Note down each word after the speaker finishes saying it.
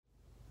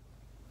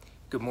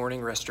Good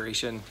morning,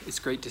 Restoration. It's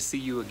great to see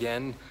you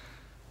again.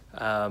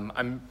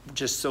 I'm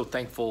just so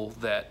thankful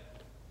that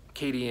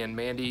Katie and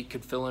Mandy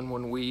could fill in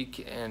one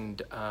week,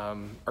 and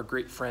our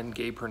great friend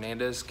Gabe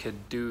Hernandez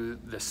could do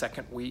the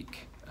second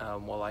week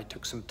while I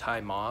took some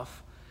time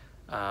off.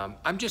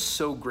 I'm just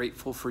so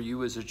grateful for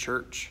you as a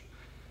church,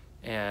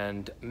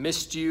 and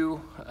missed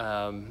you,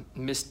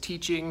 missed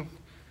teaching,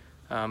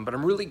 but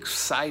I'm really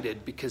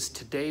excited because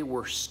today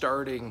we're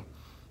starting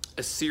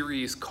a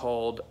series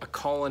called A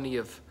Colony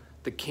of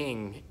the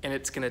King, and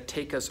it's going to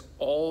take us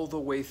all the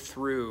way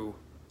through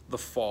the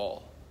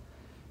fall.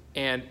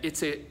 And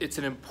it's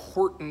an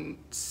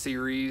important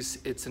series.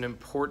 It's an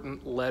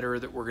important letter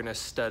that we're going to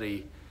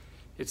study.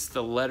 It's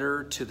the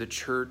letter to the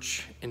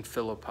church in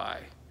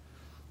Philippi,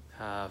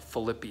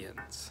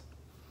 Philippians.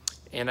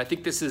 And I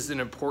think this is an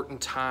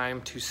important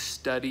time to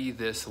study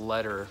this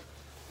letter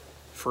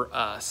for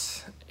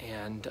us.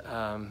 And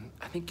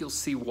I think you'll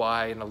see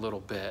why in a little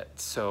bit.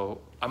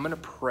 So I'm going to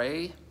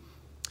pray,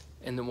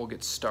 and then we'll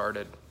get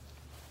started.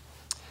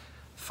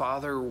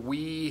 Father,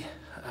 we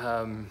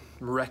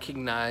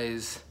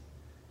recognize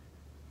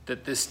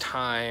that this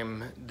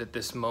time, that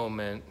this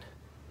moment,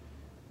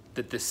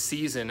 that this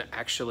season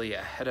actually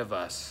ahead of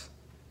us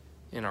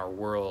in our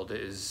world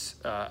is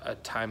a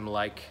time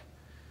like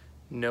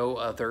no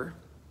other.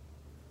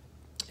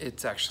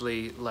 It's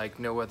actually like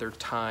no other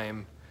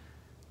time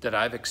that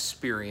I've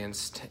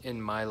experienced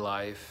in my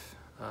life.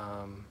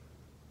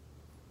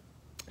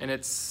 And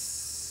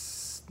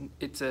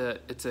it's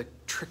a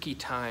tricky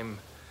time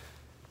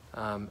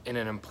and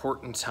an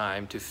important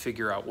time to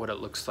figure out what it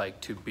looks like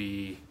to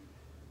be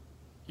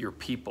your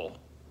people,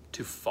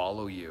 to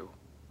follow you,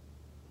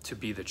 to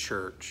be the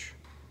church.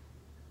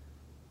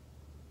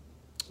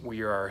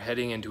 We are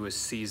heading into a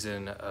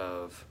season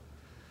of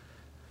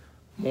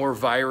more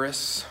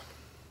virus,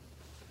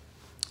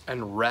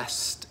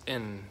 unrest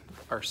in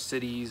our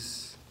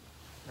cities,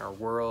 in our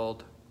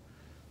world,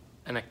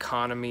 an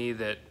economy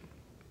that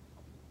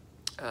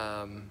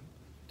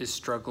is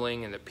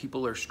struggling and that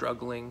people are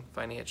struggling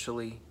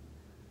financially,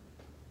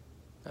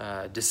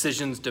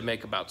 decisions to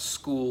make about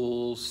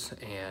schools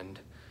and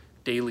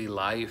daily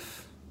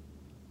life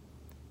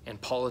and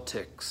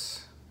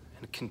politics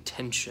and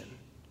contention.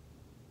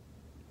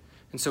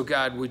 And so,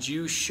 God, would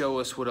you show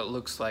us what it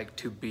looks like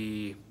to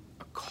be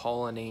a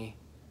colony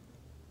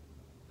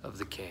of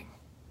the King?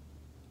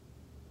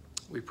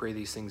 We pray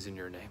these things in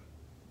your name.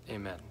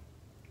 Amen.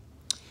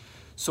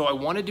 So I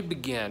wanted to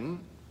begin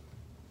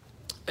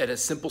at a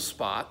simple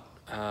spot.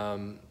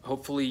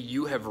 Hopefully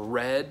you have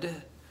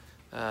read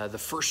the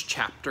first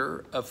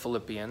chapter of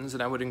Philippians,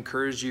 and I would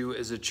encourage you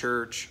as a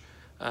church,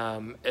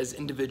 as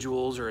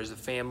individuals or as a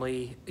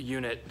family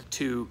unit,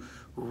 to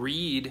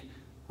read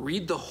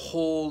the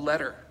whole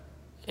letter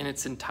in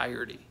its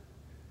entirety.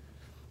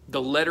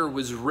 The letter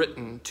was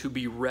written to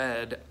be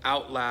read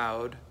out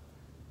loud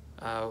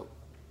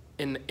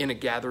in a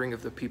gathering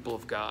of the people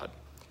of God.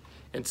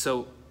 And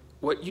so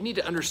what you need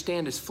to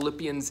understand is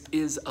Philippians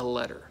is a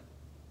letter.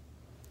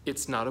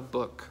 It's not a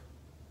book.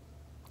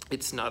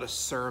 It's not a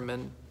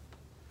sermon.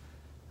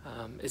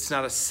 It's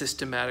not a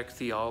systematic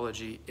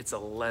theology. It's a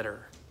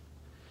letter.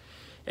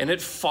 And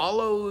it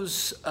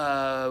follows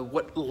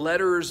what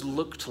letters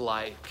looked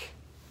like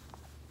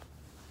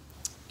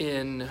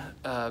in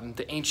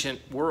the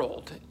ancient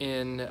world,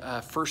 in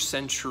first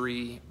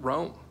century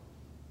Rome.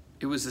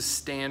 It was a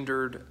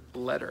standard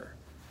letter.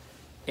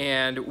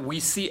 And we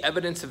see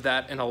evidence of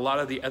that in a lot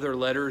of the other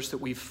letters that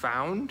we've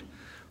found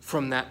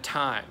from that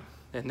time.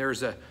 And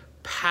there's a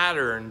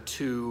pattern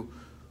to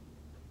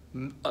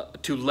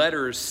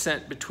letters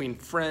sent between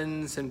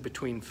friends and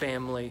between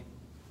family.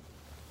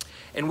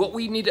 And what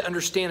we need to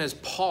understand is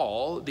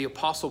Paul, the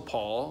Apostle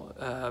Paul,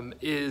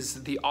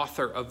 is the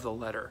author of the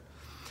letter.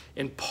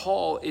 And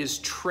Paul is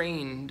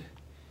trained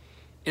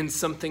in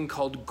something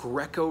called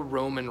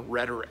Greco-Roman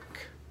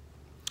rhetoric.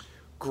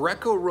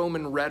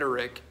 Greco-Roman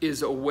rhetoric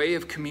is a way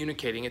of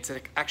communicating. It's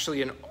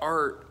actually an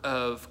art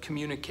of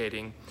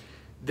communicating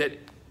that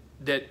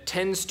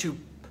tends to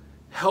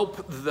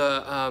help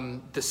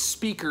the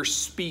speaker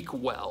speak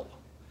well,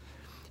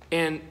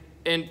 and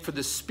for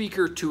the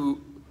speaker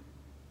to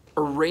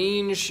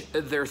arrange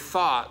their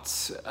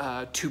thoughts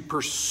to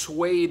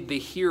persuade the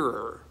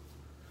hearer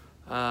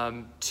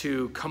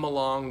to come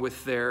along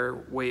with their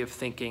way of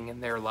thinking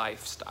and their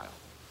lifestyle.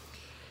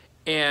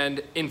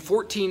 And in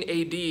 14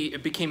 AD,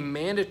 it became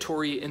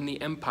mandatory in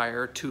the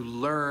empire to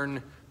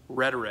learn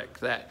rhetoric,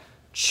 that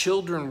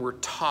children were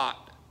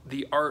taught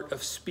the art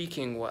of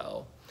speaking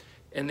well,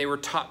 and they were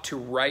taught to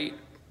write,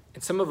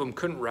 and some of them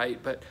couldn't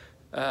write, but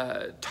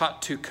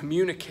taught to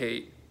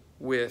communicate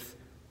with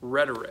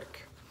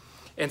rhetoric.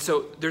 And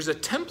so there's a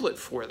template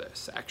for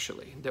this,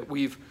 actually, that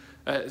we've,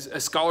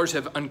 scholars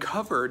have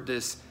uncovered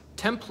this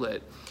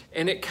template,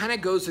 and it kind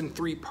of goes in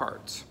three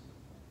parts.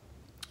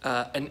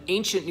 An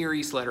ancient Near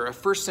East letter, a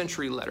first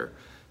century letter,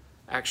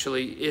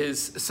 actually,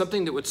 is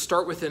something that would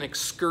start with an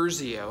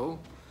excursio,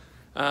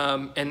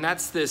 and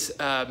that's this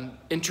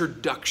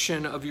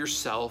introduction of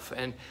yourself,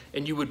 and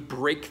you would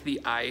break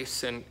the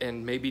ice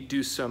and maybe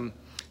do some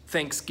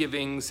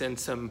thanksgivings and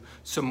some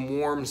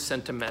warm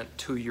sentiment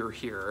to your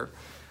hearer.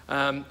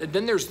 And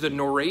then there's the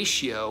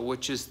narratio,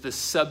 which is the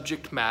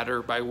subject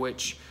matter by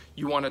which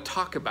you want to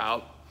talk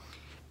about.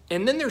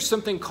 And then there's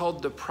something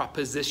called the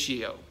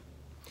propositio.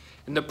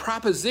 And the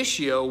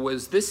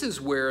propositio this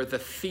is where the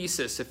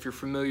thesis, if you're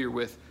familiar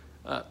with,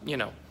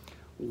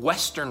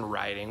 Western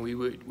writing, we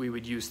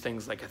would use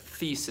things like a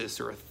thesis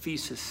or a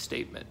thesis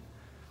statement.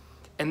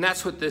 And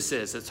that's what this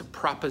is. It's a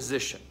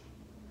proposition.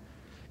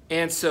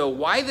 And so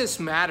why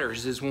this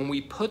matters is when we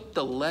put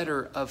the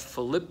letter of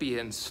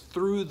Philippians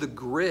through the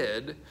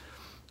grid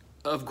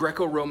of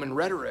Greco-Roman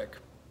rhetoric,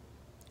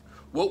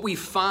 what we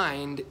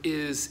find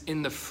is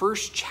in the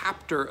first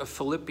chapter of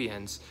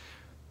Philippians,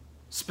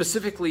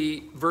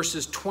 specifically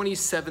verses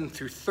 27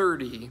 through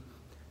 30,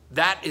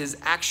 that is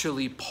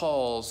actually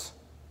Paul's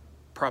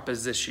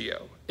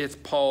propositio. It's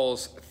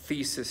Paul's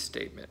thesis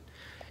statement.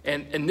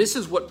 And this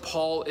is what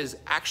Paul is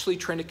actually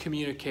trying to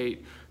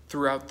communicate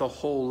throughout the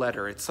whole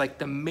letter. It's like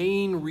the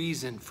main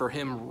reason for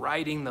him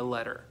writing the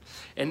letter.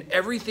 And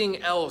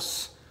everything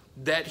else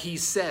that he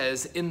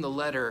says in the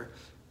letter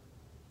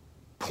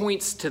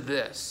points to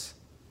this.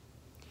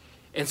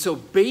 And so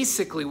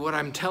basically what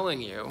I'm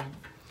telling you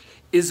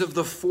is of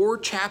the 4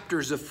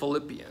 chapters of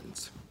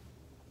Philippians,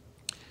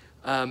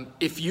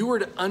 if you were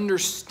to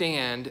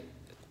understand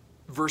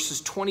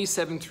verses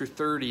 27 through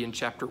 30 in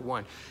chapter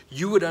 1,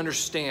 you would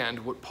understand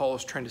what Paul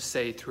is trying to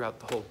say throughout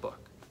the whole book.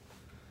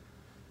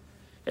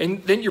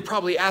 And then you're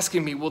probably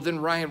asking me, well, then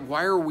Ryan,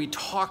 why are we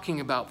talking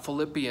about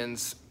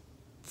Philippians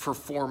for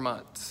 4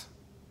 months?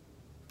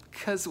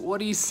 Because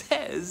what he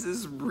says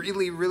is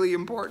really, really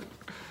important.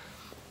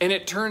 And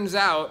it turns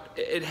out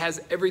it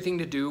has everything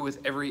to do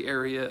with every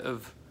area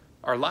of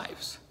our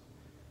lives.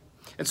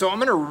 And so I'm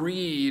going to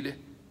read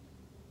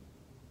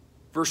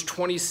verse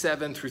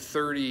 27 through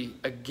 30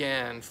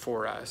 again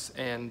for us.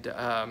 And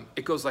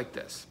it goes like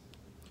this.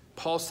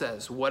 Paul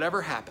says,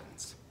 whatever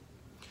happens,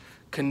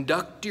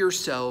 conduct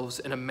yourselves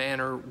in a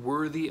manner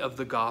worthy of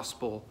the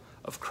gospel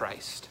of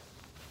Christ.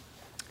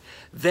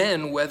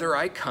 Then, whether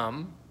I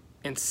come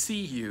and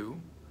see you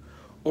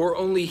or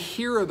only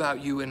hear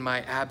about you in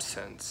my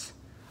absence,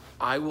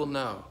 I will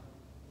know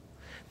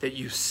that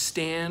you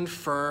stand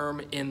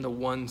firm in the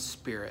one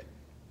Spirit,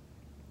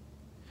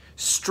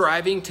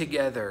 striving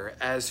together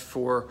as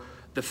for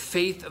the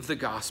faith of the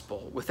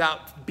gospel,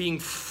 without being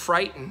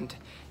frightened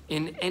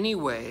in any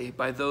way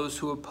by those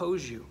who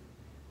oppose you.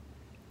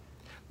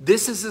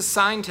 This is a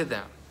sign to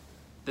them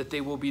that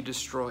they will be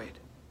destroyed,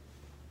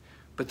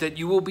 but that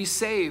you will be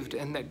saved,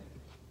 and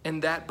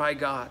that by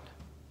God.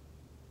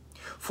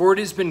 For it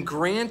has been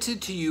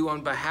granted to you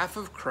on behalf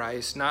of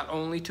Christ not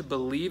only to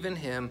believe in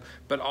him,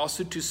 but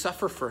also to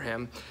suffer for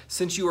him,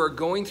 since you are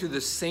going through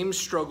the same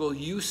struggle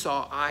you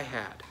saw I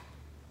had,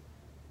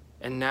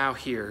 and now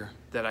hear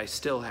that I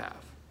still have.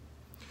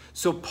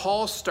 So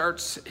Paul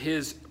starts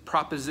his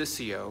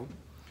propositio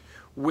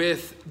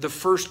with the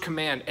first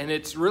command. And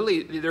it's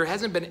really, there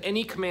hasn't been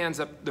any commands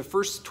up the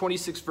first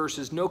 26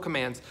 verses, no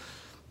commands.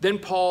 Then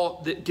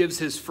Paul gives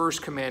his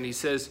first command. He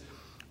says,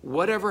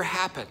 whatever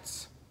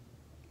happens,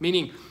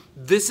 meaning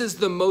this is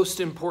the most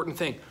important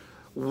thing.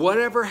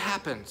 Whatever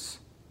happens,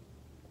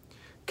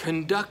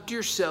 conduct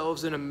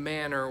yourselves in a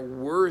manner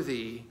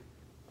worthy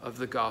of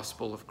the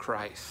gospel of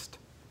Christ.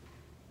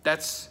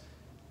 That's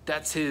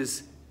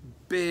his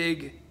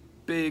big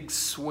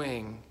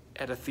swing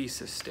at a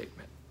thesis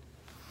statement.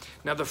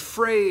 Now, the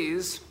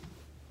phrase,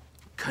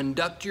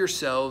 conduct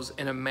yourselves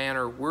in a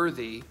manner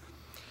worthy,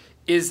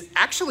 is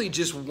actually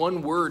just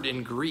one word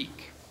in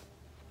Greek.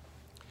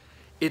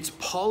 It's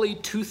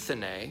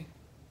polyteuthene,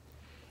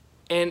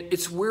 and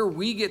it's where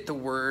we get the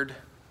word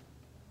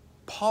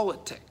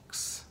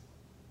politics.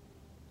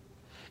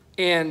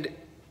 And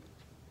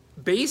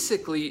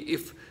basically,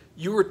 if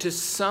you were to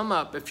sum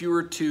up,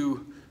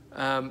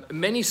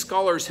 many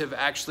scholars have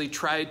actually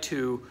tried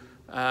to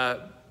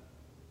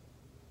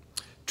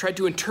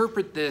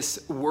interpret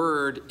this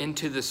word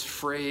into this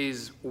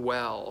phrase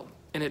well,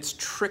 and it's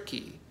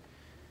tricky.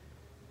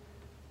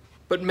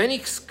 But many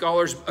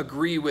scholars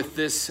agree with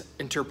this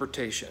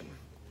interpretation: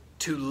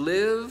 to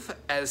live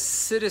as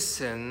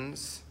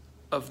citizens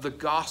of the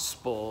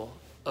gospel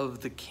of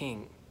the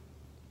King.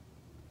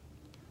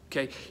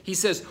 Okay, he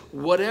says,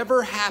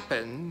 whatever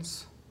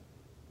happens,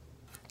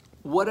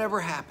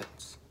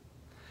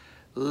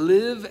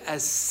 live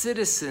as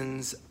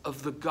citizens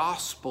of the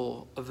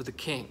gospel of the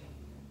King.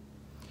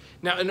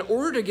 Now, in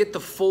order to get the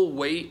full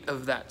weight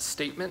of that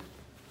statement,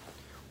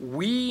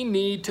 we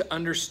need to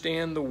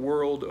understand the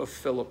world of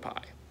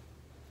Philippi.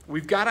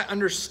 We've got to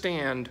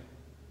understand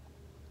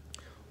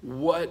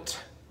what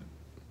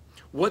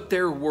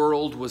their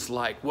world was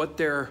like, what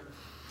their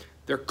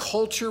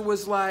culture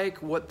was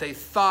like, what they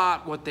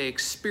thought, what they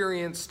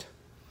experienced.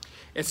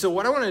 And so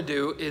what I want to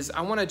do is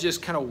I want to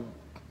just kind of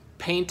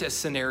paint a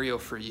scenario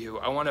for you.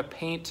 I want to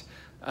paint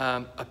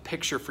a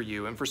picture for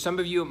you. And for some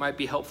of you, it might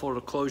be helpful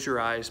to close your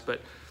eyes,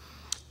 but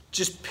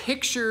just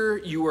picture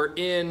you are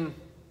in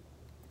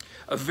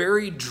a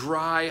very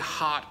dry,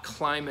 hot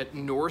climate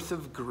north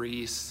of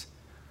Greece.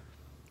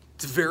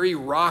 It's very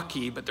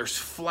rocky, but there's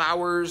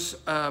flowers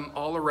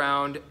all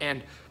around,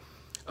 and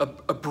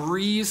a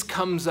breeze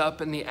comes up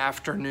in the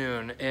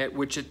afternoon,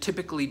 which it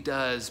typically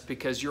does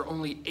because you're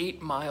only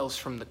 8 miles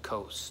from the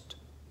coast.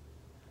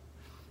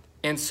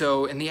 And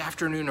so in the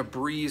afternoon, a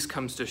breeze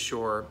comes to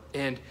shore,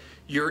 and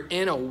you're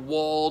in a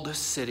walled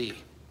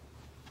city.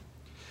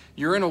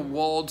 You're in a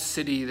walled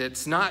city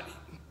that's not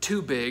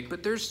too big,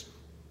 but there's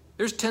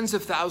tens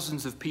of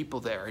thousands of people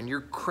there, and you're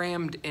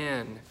crammed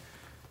in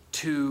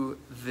to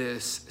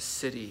this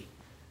city.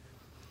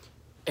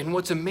 And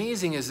what's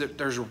amazing is that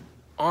there's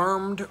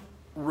armed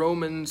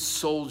Roman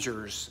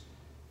soldiers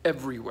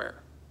everywhere.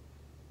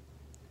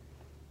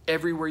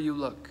 Everywhere you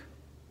look.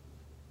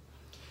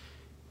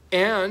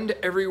 And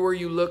everywhere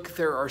you look,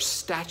 there are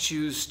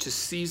statues to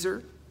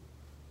Caesar.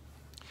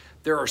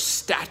 There are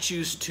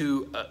statues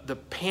to the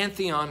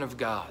pantheon of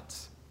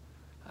gods.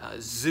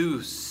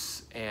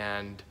 Zeus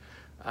and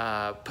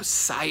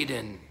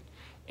Poseidon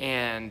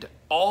and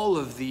all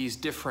of these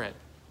different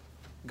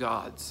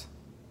gods.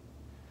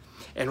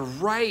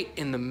 And right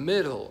in the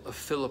middle of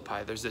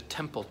Philippi, there's a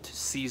temple to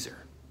Caesar.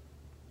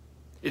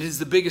 It is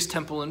the biggest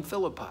temple in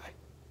Philippi.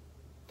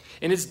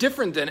 And it's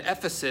different than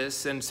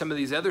Ephesus and some of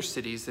these other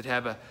cities that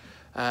have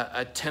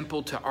a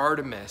temple to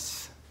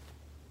Artemis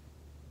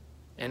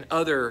and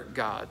other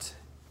gods.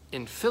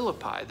 In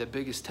Philippi, the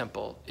biggest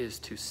temple is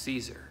to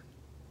Caesar.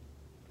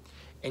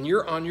 And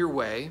you're on your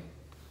way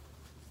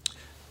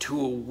to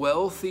a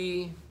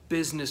wealthy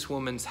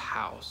businesswoman's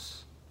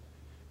house.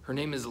 Her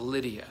name is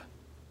Lydia.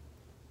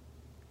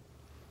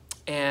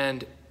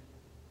 And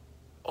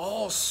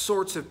all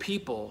sorts of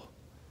people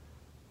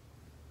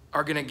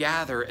are going to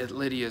gather at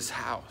Lydia's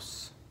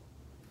house.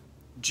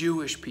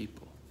 Jewish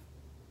people,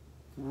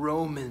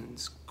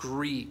 Romans,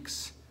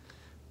 Greeks,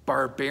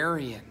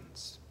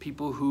 barbarians,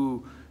 people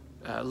who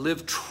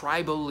live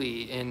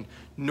tribally in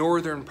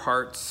northern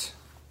parts,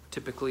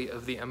 typically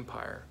of the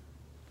empire.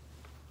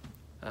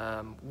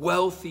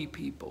 Wealthy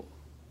people,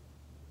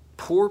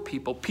 poor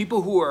people,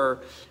 people who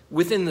are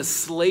within the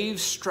slave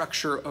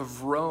structure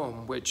of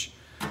Rome, which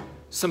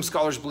some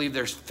scholars believe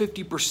there's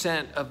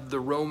 50% of the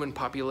Roman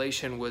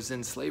population was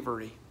in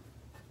slavery.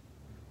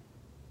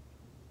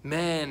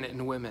 Men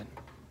and women,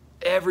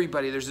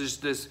 everybody. There's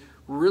just this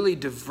really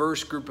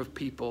diverse group of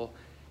people,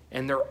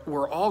 and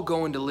we're all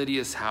going to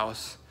Lydia's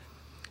house,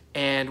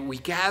 and we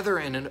gather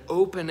in an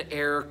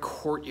open-air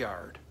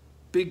courtyard,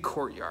 big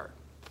courtyard.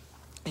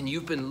 And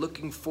you've been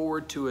looking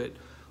forward to it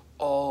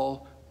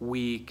all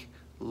week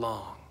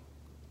long.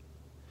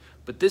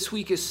 But this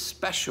week is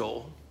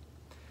special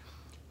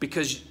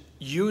because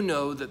you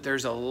know that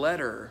there's a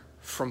letter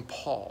from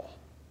Paul.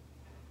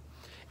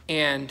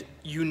 And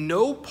you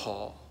know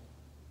Paul,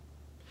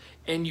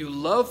 and you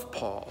love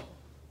Paul,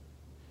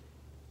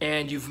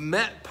 and you've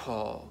met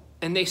Paul,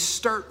 and they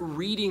start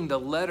reading the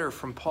letter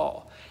from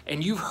Paul.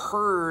 And you've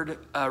heard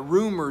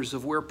rumors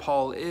of where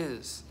Paul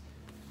is.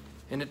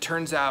 And it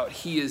turns out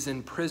he is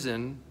in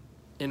prison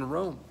in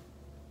Rome.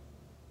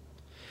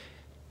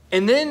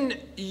 And then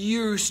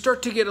you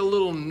start to get a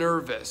little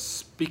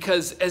nervous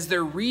because as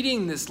they're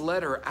reading this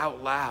letter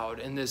out loud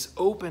in this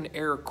open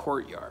air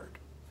courtyard,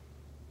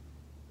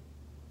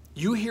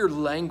 you hear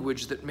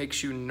language that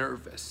makes you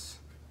nervous.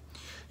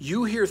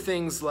 You hear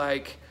things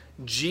like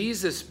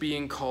Jesus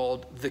being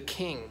called the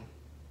King,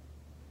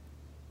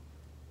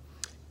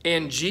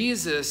 and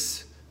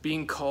Jesus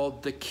being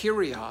called the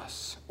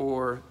Kyrios,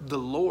 or the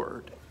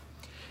Lord.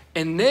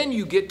 And then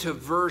you get to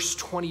verse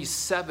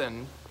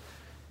 27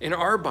 in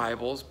our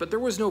Bibles, but there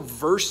was no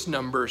verse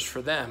numbers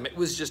for them. It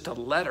was just a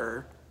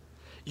letter.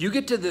 You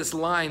get to this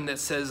line that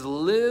says,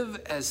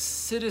 live as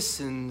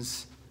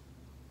citizens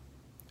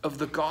of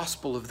the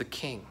gospel of the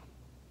King.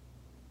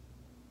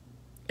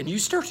 And you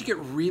start to get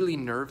really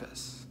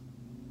nervous.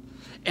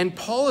 And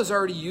Paul has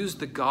already used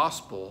the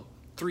gospel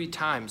 3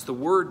 times, the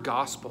word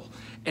gospel.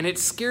 And it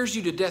scares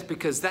you to death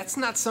because that's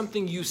not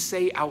something you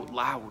say out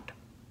loud.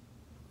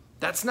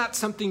 That's not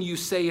something you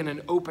say in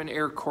an open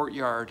air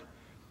courtyard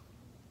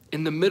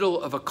in the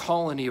middle of a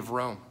colony of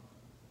Rome.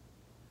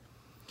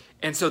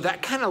 And so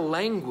that kind of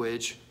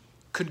language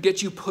could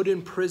get you put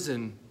in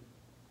prison,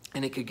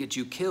 and it could get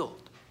you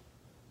killed.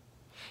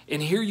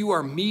 And here you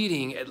are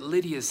meeting at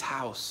Lydia's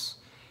house,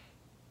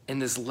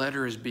 and this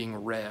letter is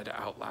being read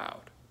out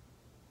loud.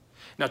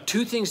 Now,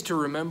 2 things to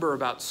remember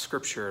about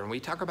Scripture, and we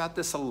talk about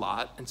this a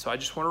lot, and so I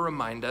just want to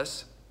remind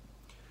us.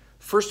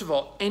 First of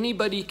all,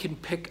 anybody can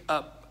pick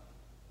up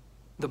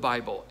the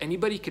Bible.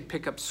 Anybody could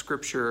pick up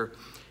Scripture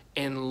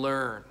and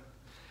learn.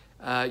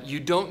 You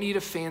don't need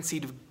a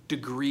fancy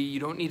degree. You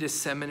don't need a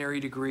seminary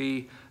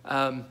degree.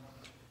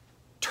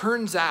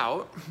 Turns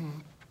out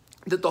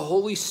that the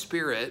Holy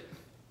Spirit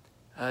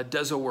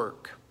does a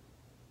work.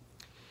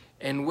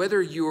 And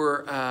whether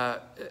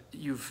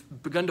you've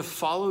begun to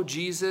follow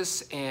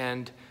Jesus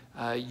and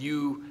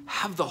you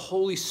have the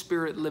Holy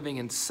Spirit living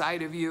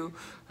inside of you,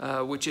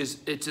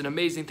 it's an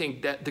amazing thing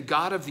that the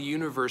God of the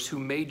universe who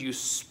made you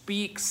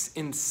speaks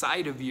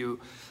inside of you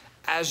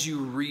as you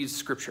read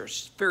Scripture.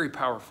 It's very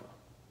powerful.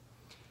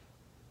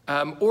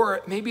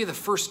 Or maybe the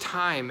first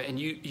time and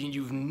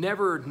you've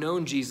never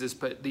known Jesus,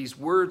 but these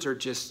words are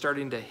just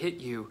starting to hit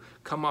you,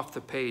 come off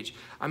the page.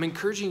 I'm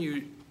encouraging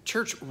you,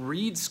 church,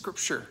 read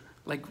Scripture.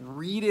 Like,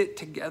 read it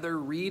together,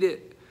 read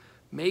it,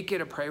 make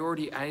it a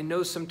priority. I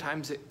know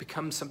sometimes it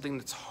becomes something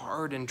that's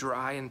hard and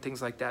dry and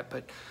things like that,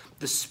 but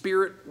the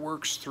Spirit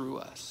works through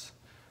us,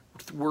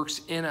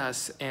 works in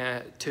us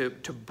to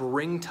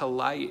bring to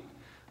light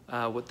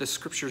what the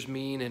Scriptures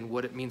mean and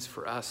what it means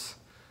for us.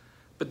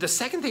 But the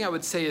second thing I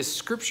would say is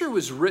Scripture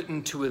was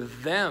written to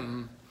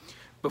them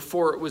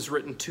before it was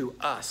written to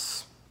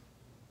us.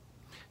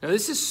 Now,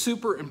 this is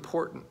super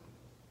important.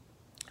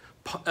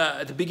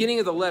 At the beginning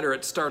of the letter,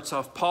 it starts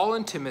off, Paul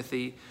and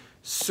Timothy,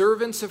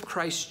 servants of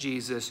Christ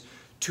Jesus,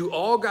 to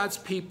all God's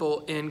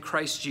people in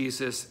Christ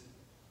Jesus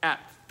at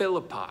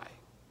Philippi,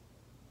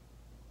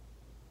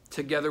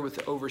 together with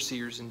the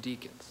overseers and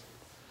deacons.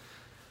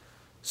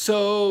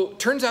 So,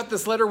 turns out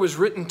this letter was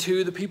written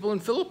to the people in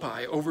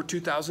Philippi over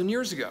 2,000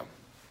 years ago.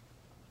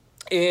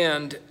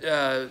 And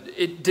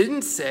it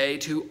didn't say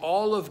to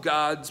all of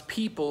God's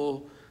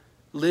people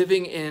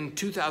living in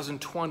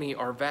 2020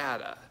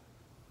 Arvada.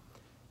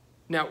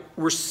 Now,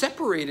 we're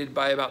separated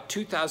by about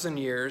 2,000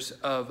 years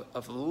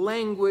of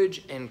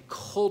language and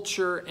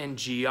culture and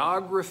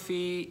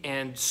geography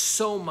and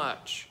so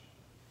much.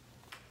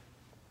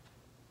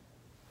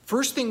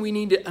 First thing we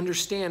need to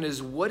understand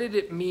is, what did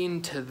it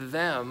mean to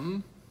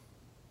them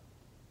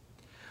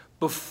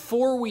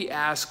before we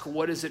ask,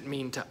 what does it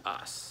mean to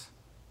us?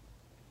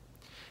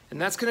 And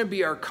that's going to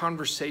be our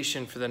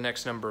conversation for the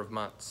next number of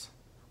months.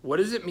 What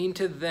does it mean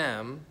to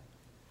them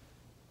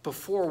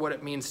before what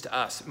it means to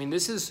us? I mean,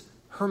 this is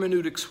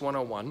Hermeneutics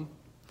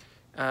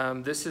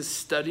 101. This is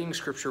Studying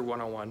Scripture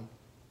 101.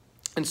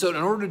 And so in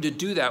order to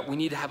do that, we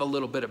need to have a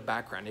little bit of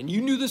background. And you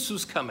knew this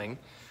was coming.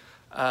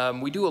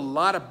 We do a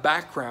lot of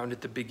background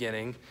at the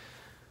beginning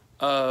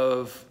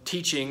of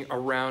teaching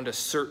around a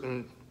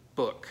certain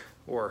book,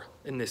 or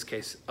in this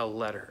case, a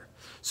letter.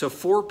 So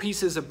 4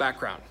 pieces of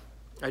background.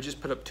 I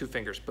just put up 2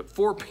 fingers, but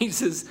 4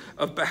 pieces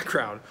of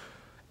background.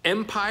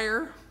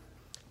 Empire,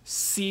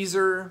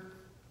 Caesar,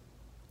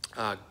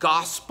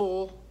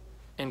 gospel,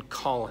 and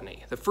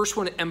colony. The first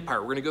one, empire.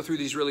 We're going to go through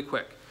these really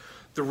quick.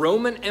 The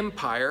Roman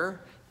Empire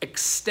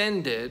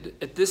extended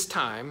at this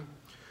time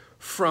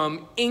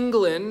from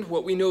England,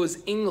 what we know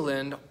as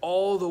England,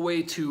 all the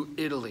way to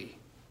Italy.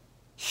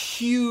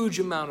 Huge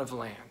amount of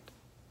land.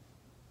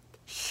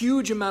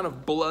 Huge amount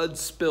of blood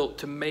spilt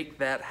to make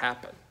that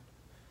happen.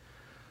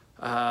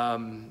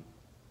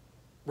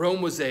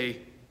 Rome was a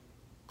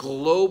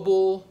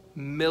global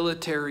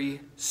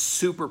military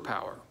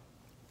superpower,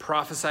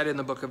 prophesied in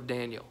the book of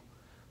Daniel.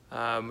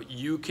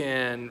 You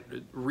can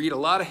read a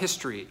lot of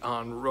history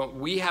on Rome.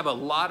 We have a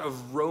lot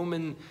of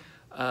Roman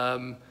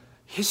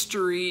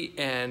history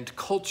and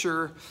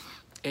culture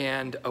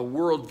and a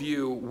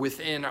worldview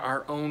within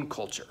our own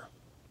culture.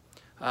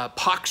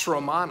 Pax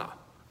Romana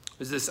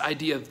is this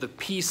idea of the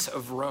peace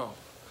of Rome.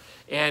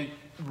 And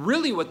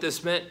really what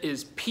this meant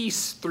is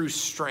peace through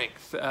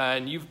strength.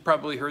 And you've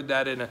probably heard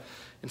that in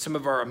some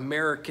of our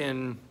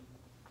American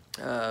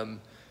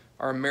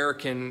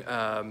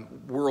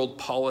world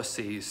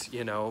policies,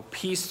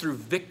 peace through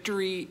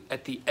victory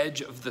at the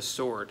edge of the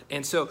sword.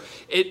 And so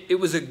it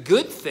was a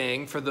good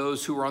thing for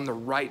those who were on the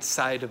right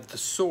side of the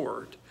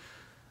sword.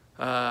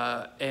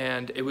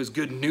 And it was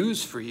good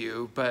news for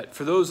you. But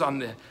for those on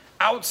the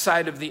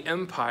outside of the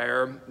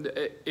empire,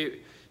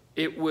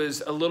 it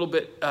was a little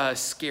bit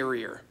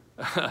scarier.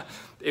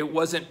 It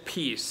wasn't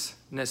peace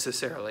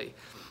necessarily.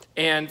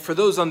 And for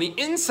those on the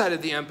inside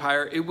of the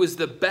empire, it was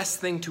the best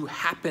thing to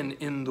happen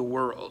in the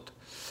world.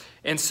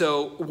 And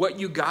so what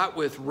you got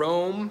with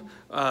Rome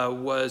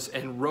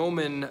and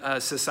Roman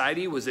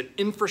society was an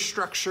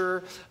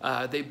infrastructure.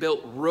 They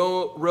built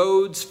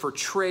roads for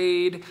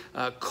trade,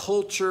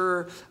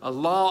 culture,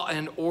 law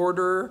and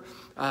order.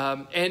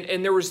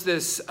 And there was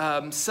this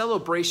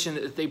celebration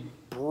that they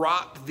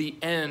brought the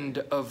end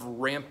of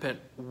rampant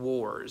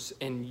wars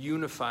and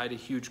unified a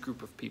huge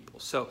group of people.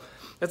 So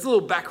that's a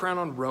little background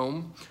on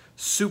Rome,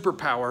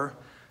 superpower,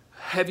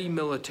 heavy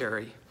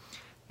military.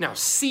 Now,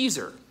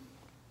 Caesar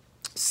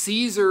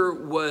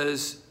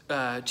was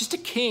just a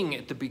king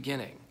at the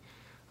beginning.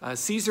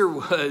 Caesar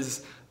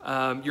was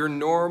your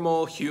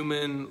normal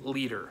human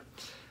leader.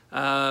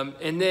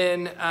 And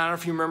then, I don't know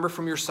if you remember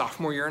from your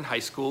sophomore year in high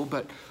school,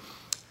 but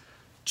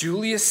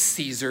Julius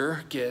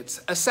Caesar gets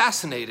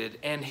assassinated,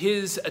 and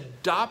his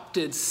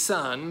adopted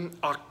son,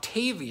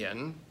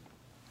 Octavian,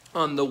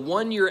 on the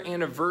 1-year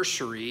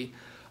anniversary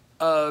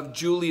of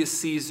Julius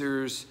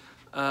Caesar's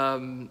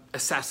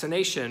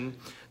assassination,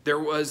 there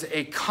was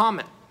a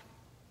comet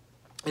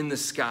in the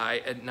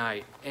sky at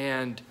night.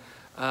 And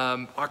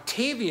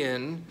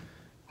Octavian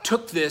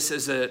took this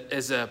as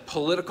a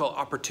political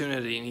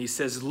opportunity, and he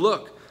says,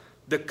 look,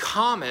 the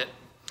comet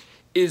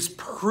is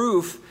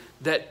proof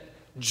that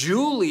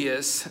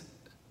Julius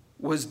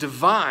was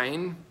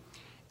divine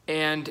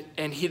and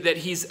that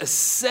he's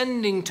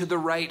ascending to the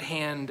right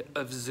hand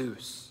of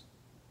Zeus.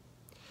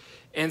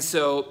 And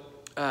so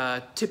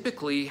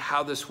typically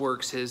how this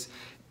works is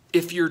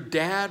if your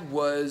dad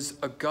was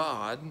a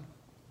god,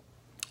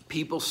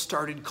 people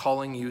started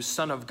calling you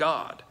son of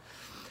God.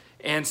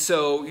 And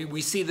so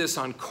we see this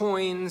on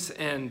coins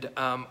and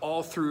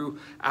all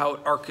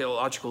throughout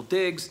archaeological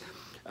digs.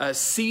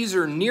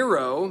 Caesar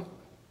Nero,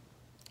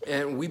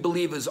 and we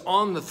believe is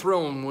on the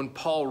throne when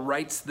Paul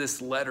writes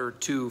this letter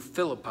to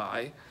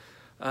Philippi,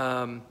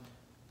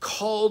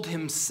 called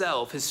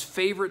himself, his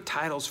favorite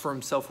titles for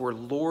himself were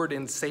Lord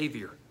and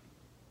Savior.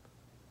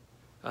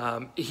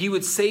 He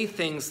would say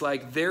things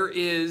like, there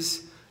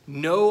is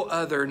no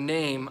other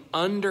name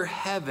under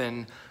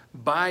heaven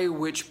by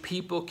which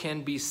people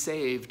can be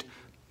saved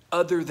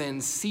other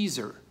than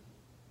Caesar.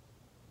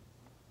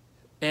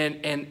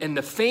 And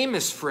the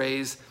famous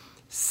phrase,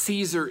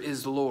 Caesar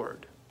is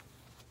Lord.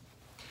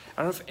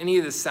 I don't know if any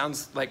of this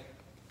sounds like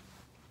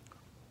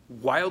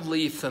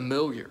wildly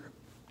familiar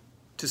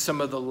to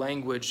some of the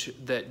language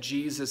that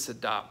Jesus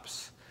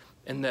adopts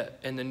and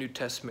the New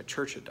Testament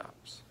church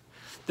adopts.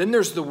 Then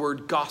there's the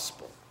word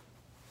gospel.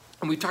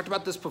 And we talked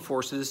about this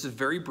before, so this is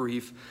very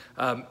brief.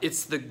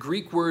 It's the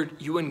Greek word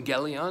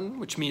euangelion,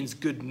 which means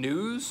good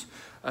news.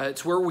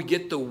 It's where we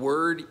get the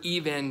word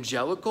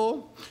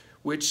evangelical,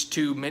 which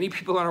to many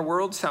people in our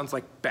world sounds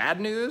like bad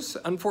news,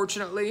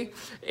 unfortunately.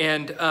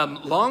 And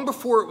long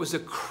before it was a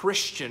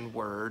Christian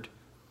word,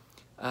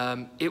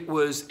 it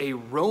was a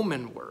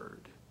Roman word.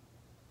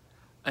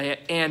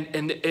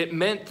 And it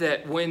meant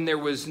that when there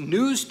was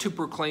news to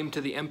proclaim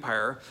to the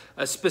empire,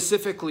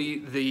 specifically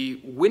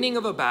the winning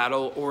of a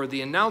battle or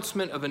the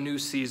announcement of a new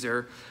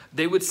Caesar,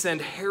 they would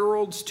send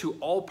heralds to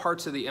all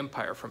parts of the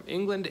empire, from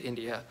England to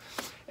India,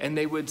 and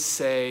they would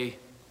say,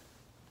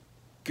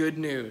 good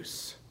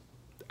news,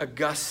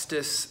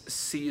 Augustus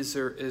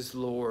Caesar is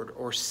Lord,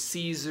 or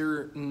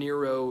Caesar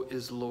Nero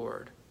is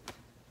Lord.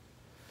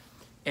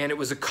 And it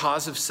was a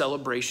cause of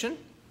celebration.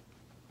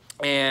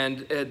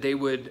 And they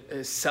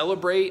would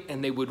celebrate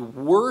and they would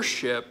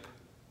worship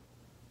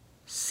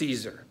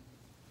Caesar.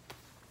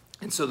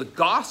 And so the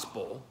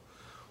gospel,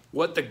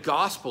 what the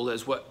gospel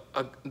is, what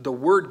the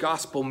word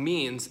gospel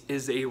means,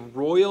 is a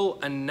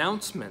royal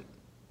announcement,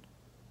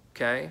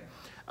 okay,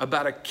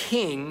 about a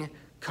king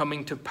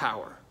coming to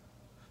power.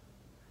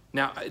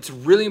 Now, it's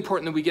really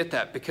important that we get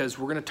that, because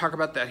we're going to talk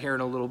about that here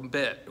in a little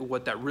bit,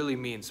 what that really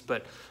means.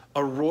 But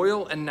a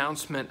royal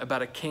announcement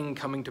about a king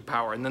coming to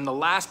power. And then the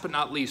last but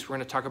not least, we're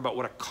going to talk about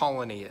what a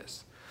colony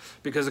is,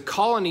 because a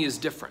colony is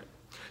different.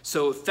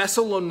 So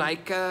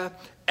Thessalonica,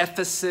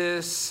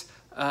 Ephesus,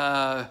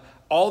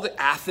 all the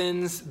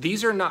Athens,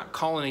 these are not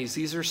colonies,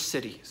 these are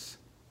cities.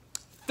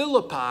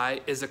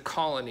 Philippi is a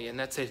colony, and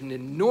that's an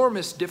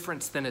enormous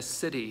difference than a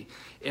city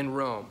in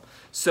Rome.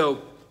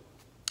 So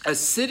a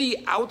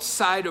city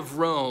outside of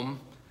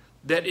Rome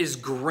that is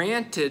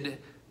granted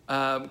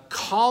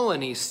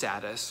colony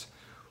status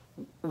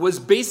was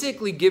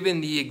basically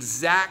given the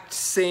exact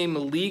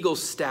same legal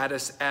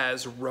status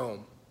as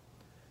Rome.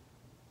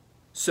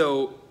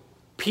 So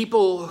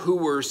people who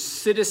were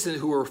citizens,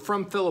 who were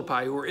from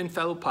Philippi, who were in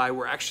Philippi,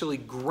 were actually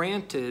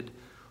granted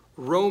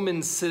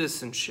Roman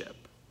citizenship.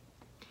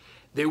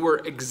 They were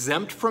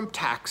exempt from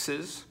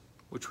taxes,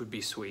 which would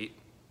be sweet,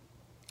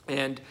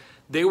 and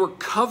they were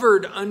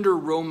covered under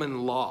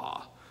Roman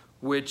law,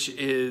 which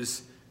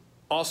is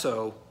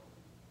also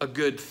a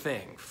good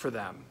thing for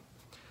them.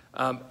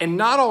 And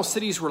not all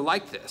cities were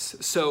like this.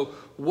 So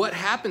what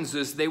happens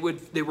is they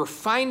were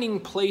finding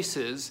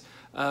places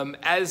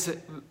as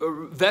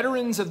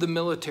veterans of the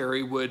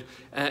military would,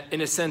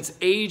 in a sense,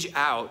 age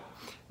out.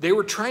 They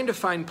were trying to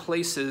find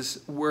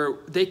places where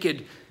they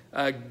could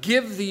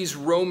give these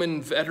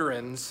Roman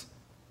veterans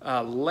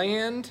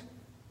land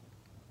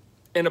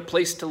and a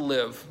place to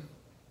live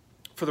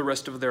for the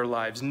rest of their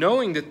lives,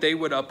 knowing that they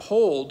would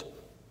uphold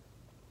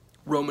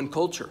Roman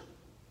culture,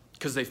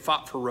 because they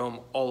fought for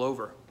Rome all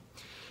over.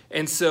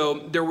 And so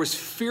there was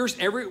fierce,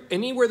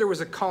 anywhere there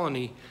was a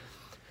colony,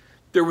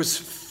 there was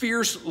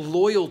fierce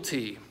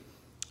loyalty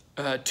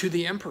to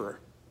the emperor,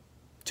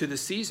 to the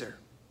Caesar.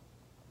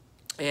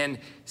 And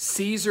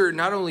Caesar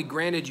not only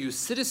granted you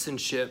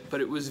citizenship, but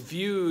it was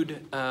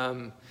viewed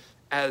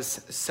as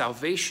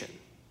salvation.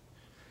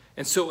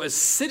 And so a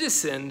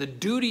citizen, the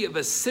duty of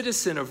a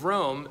citizen of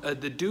Rome,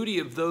 the duty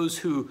of those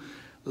who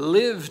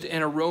lived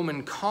in a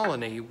Roman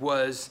colony,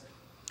 was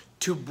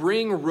to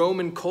bring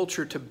Roman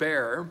culture to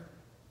bear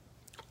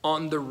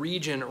on the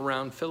region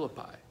around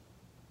Philippi.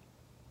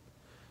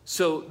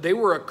 So they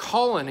were a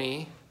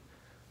colony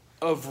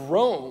of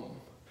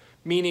Rome,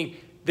 meaning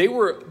they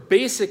were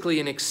basically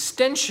an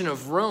extension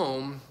of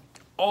Rome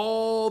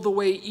all the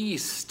way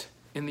east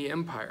in the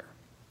empire.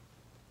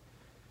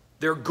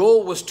 Their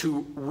goal was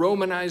to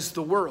Romanize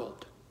the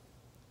world,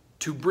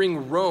 to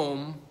bring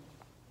Rome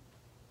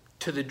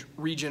to the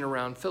region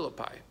around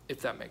Philippi,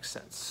 if that makes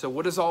sense. So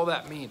what does all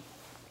that mean?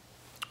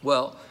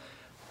 Well,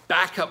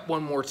 back up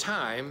one more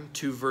time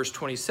to verse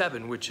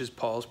 27, which is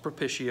Paul's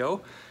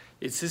propitio.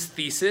 It's his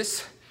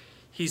thesis.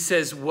 He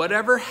says,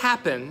 whatever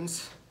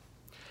happens,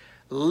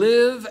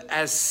 live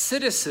as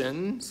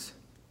citizens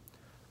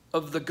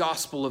of the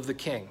gospel of the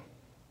King.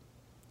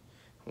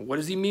 What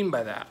does he mean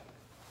by that?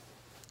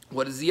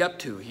 What is he up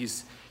to?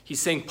 He's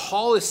saying,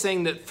 Paul is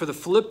saying that for the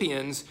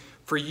Philippians,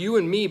 for you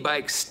and me by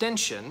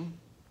extension,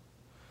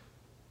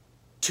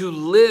 to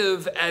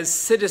live as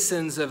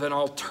citizens of an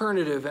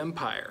alternative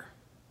empire.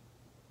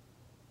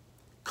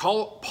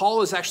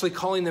 Paul is actually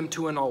calling them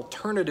to an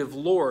alternative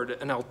Lord,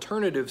 an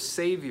alternative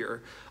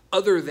Savior,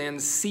 other than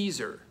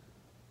Caesar,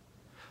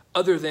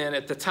 other than,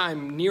 at the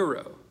time,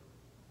 Nero.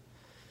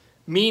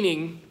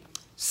 Meaning,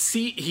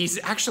 he's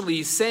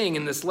actually saying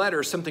in this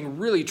letter something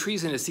really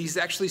treasonous. He's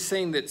actually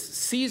saying that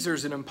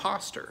Caesar's an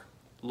imposter,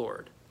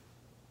 Lord.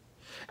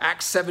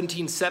 Acts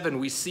 17:7,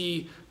 we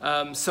see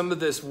some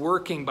of this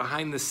working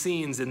behind the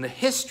scenes in the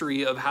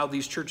history of how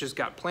these churches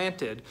got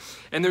planted.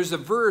 And there's a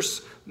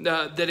verse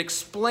that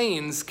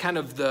explains kind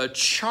of the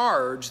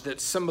charge that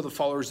some of the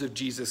followers of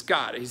Jesus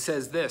got. He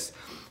says this,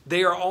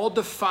 they are all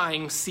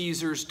defying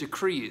Caesar's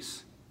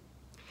decrees,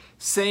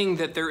 saying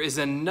that there is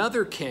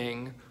another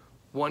king,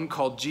 one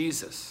called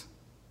Jesus.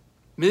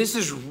 I mean, this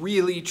is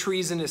really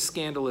treasonous,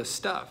 scandalous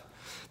stuff.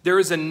 There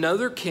is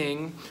another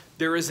king,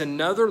 there is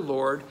another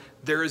Lord,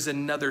 there is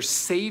another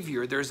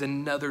Savior, there's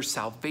another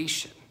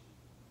salvation.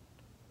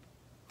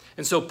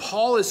 And so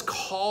Paul is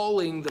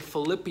calling the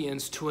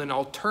Philippians to an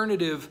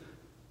alternative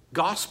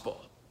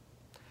gospel,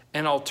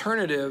 an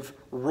alternative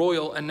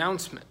royal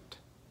announcement.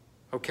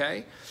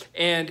 Okay?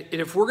 And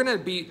if we're going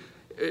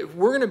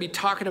to be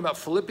talking about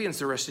Philippians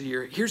the rest of the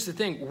year, here's the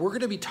thing, we're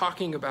going to be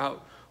talking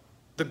about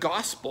the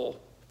gospel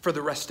for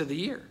the rest of the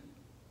year.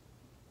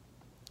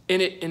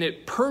 And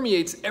it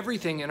permeates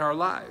everything in our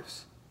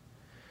lives.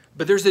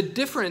 But there's a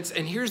difference,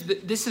 and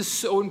this is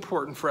so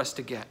important for us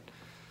to get.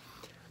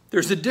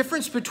 There's a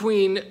difference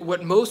between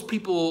what most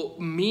people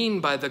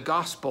mean by the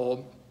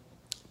gospel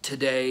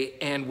today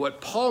and what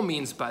Paul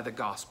means by the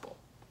gospel.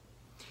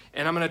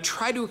 And I'm going to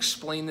try to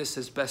explain this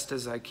as best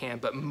as I can,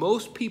 but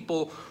most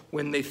people,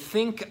 when they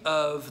think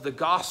of the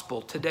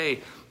gospel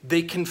today,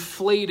 they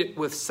conflate it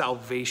with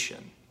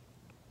salvation.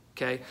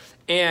 Okay?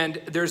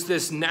 And there's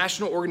this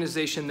national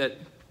organization that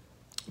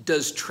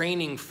does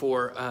training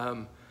for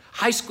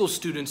high school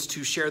students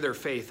to share their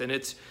faith, and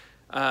it's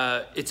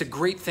a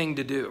great thing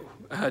to do,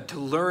 to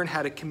learn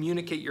how to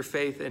communicate your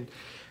faith.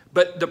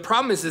 But the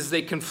problem is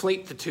they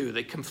conflate the two.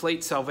 They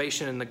conflate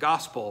salvation and the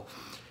gospel.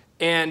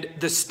 And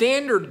the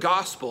standard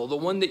gospel, the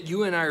one that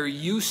you and I are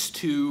used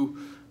to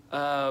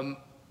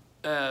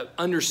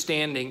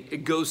understanding,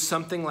 it goes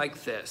something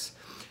like this.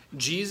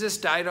 Jesus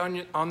died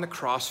on the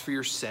cross for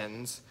your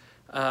sins.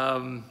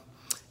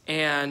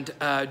 And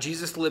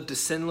Jesus lived a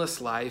sinless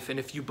life. And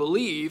if you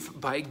believe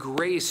by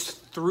grace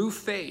through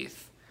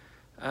faith,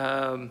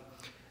 and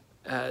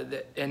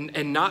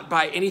not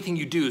by anything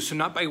you do, so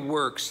not by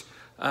works,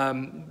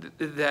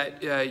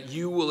 that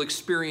you will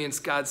experience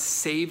God's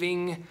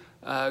saving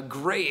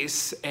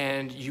grace,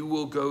 and you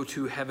will go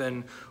to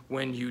heaven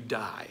when you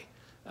die.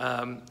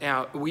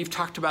 Now, we've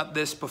talked about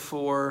this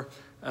before.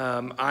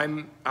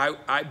 I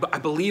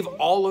believe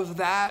all of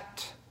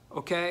that,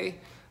 okay?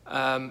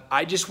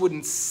 I just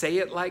wouldn't say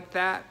it like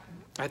that.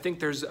 I think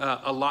there's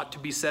a lot to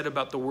be said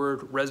about the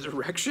word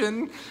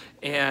resurrection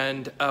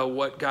and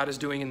what God is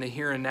doing in the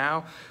here and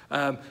now.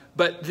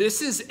 But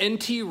this is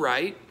N.T.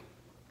 Wright,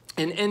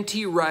 and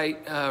N.T. Wright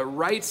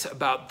writes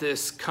about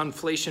this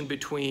conflation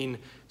between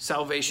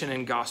salvation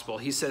and gospel.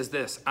 He says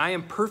this, I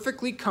am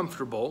perfectly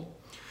comfortable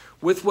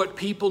with what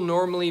people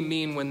normally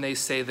mean when they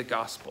say the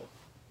gospel.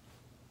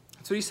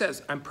 So he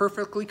says, I'm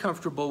perfectly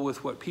comfortable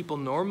with what people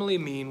normally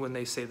mean when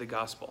they say the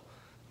gospel.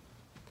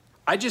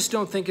 I just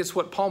don't think it's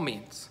what Paul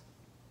means.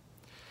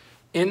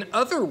 In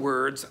other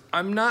words,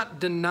 I'm not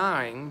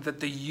denying that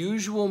the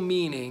usual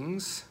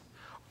meanings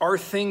are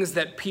things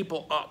that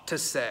people ought to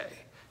say,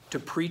 to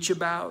preach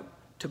about,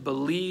 to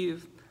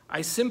believe.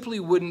 I simply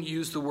wouldn't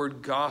use the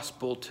word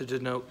gospel to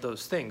denote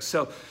those things.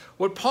 So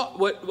what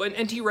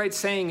N.T. Wright's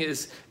saying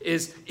is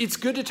it's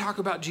good to talk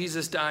about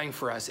Jesus dying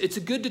for us. It's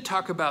good to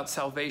talk about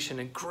salvation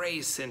and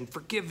grace and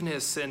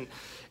forgiveness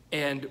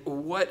and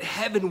what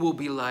heaven will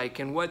be like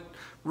and what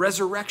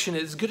resurrection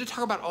is. It's good to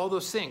talk about all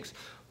those things.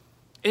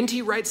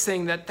 N.T. Wright's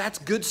saying that that's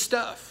good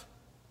stuff.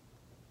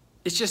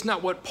 It's just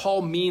not what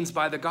Paul means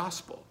by the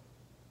gospel.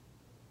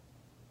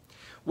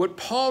 What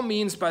Paul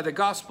means by the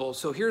gospel,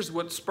 so here's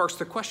what sparks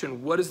the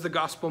question, what does the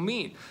gospel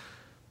mean?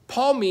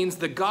 Paul means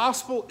the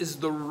gospel is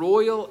the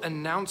royal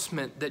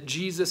announcement that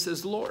Jesus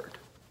is Lord.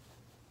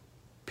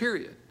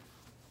 Period.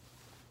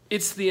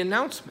 It's the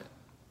announcement.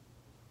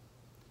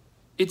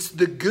 It's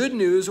the good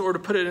news, or to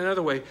put it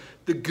another way,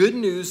 the good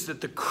news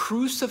that the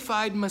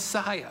crucified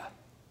Messiah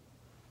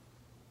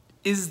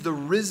is the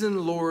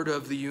risen Lord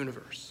of the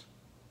universe.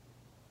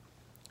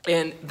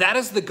 And that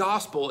is the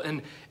gospel,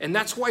 and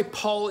that's why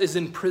Paul is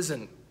in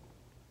prison.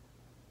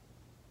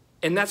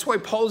 And that's why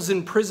Paul is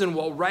in prison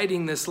while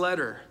writing this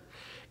letter.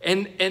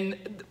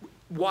 And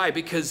why?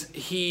 Because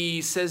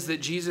he says that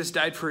Jesus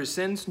died for his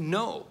sins?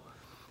 No.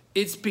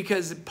 It's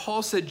because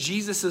Paul said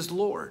Jesus is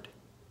Lord.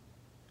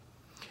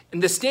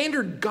 And the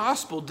standard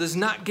gospel does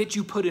not get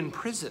you put in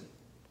prison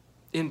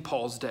in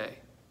Paul's day.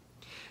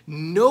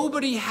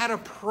 Nobody had a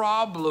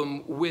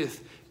problem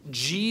with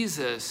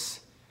Jesus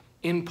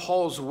in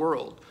Paul's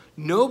world.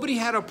 Nobody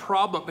had a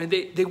problem. And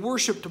they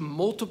worshiped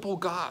multiple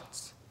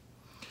gods.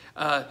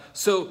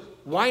 So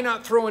why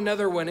not throw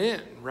another one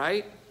in,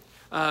 right?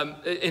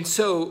 And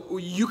so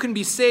you can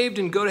be saved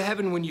and go to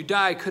heaven when you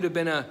die could have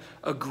been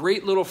a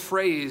great little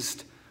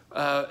phrase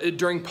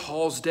during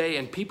Paul's day.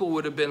 And people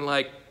would have been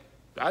like,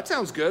 that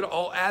sounds good.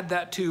 I'll add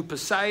that to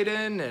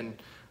Poseidon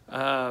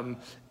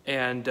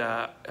and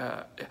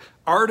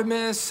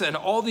Artemis and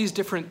all these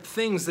different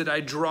things that I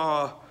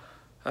draw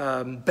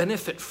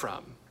benefit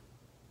from.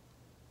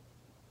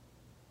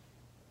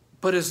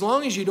 But as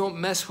long as you don't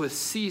mess with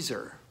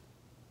Caesar,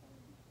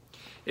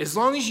 as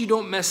long as you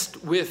don't mess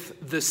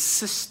with the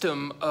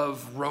system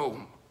of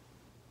Rome,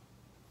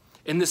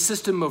 and the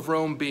system of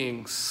Rome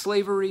being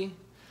slavery,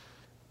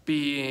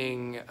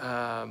 being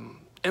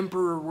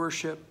emperor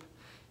worship,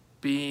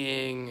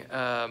 being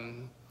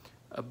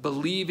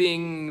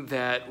believing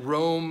that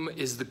Rome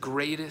is the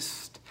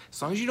greatest,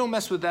 as long as you don't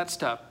mess with that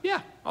stuff,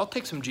 yeah, I'll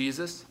take some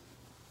Jesus.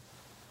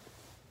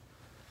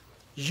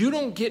 You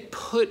don't get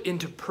put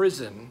into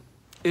prison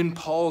in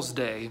Paul's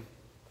day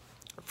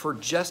for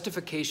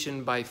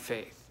justification by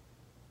faith.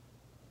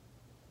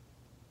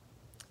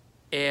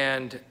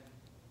 And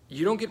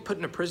you don't get put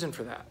into prison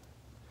for that.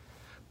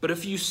 But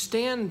if you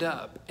stand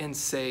up and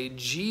say,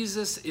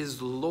 Jesus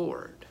is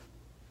Lord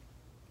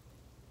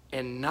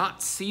and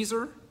not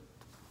Caesar,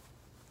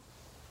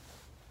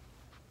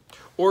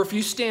 or if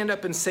you stand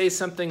up and say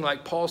something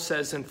like Paul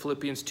says in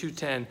Philippians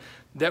 2:10,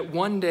 that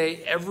one day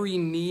every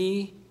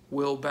knee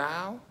will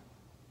bow.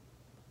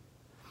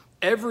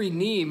 Every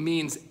knee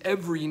means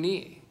every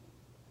knee.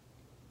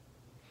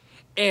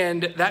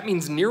 And that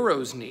means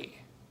Nero's knee.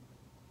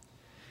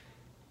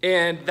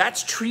 And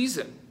that's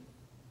treason.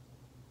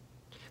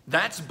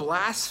 That's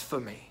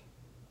blasphemy.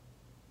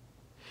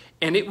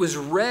 And it was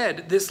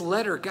read, this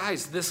letter,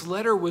 guys, this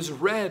letter was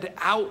read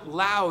out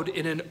loud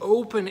in an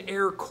open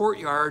air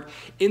courtyard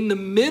in the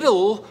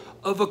middle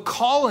of a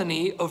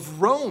colony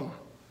of Rome.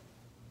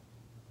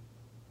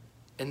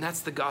 And that's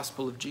the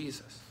gospel of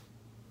Jesus.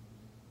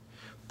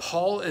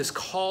 Paul is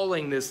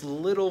calling this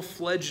little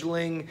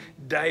fledgling,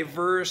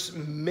 diverse,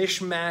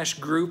 mishmash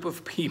group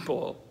of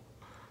people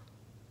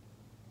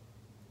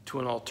to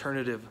an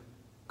alternative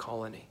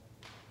colony,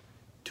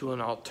 to an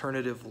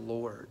alternative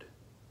Lord,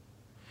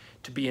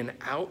 to be an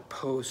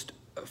outpost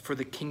for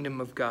the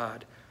kingdom of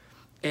God.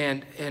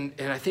 And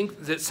I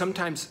think that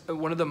sometimes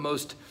one of the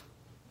most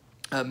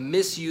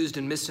misused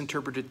and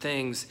misinterpreted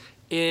things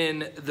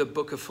in the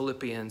book of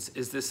Philippians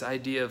is this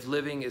idea of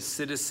living as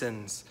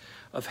citizens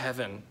of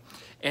heaven.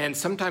 And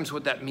sometimes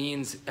what that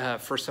means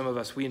for some of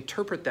us, we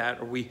interpret that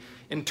or we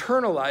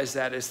internalize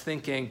that as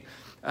thinking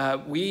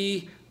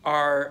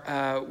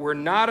we're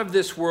not of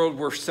this world,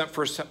 we're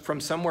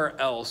from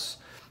somewhere else.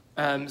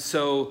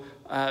 So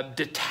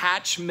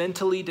detach,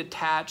 mentally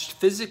detached,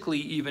 physically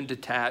even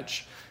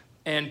detached,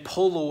 and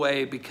pull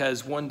away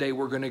because one day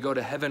we're going to go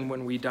to heaven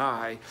when we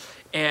die.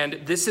 And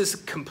this is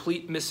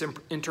complete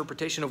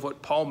misinterpretation of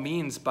what Paul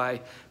means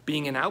by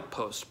being an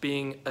outpost,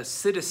 being a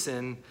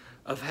citizen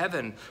of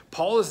heaven.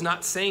 Paul is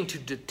not saying to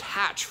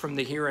detach from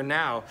the here and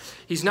now.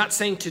 He's not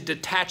saying to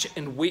detach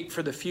and wait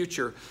for the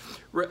future.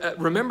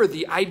 Remember,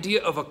 the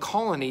idea of a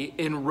colony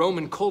in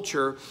Roman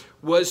culture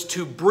was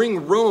to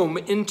bring Rome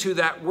into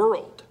that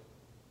world.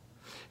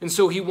 And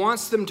so he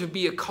wants them to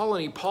be a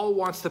colony. Paul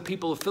wants the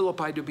people of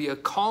Philippi to be a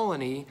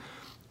colony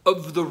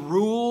of the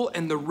rule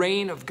and the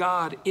reign of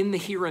God in the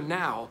here and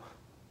now,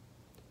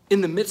 in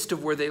the midst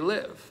of where they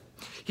live.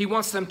 He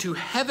wants them to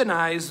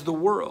heavenize the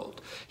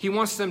world. He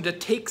wants them to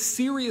take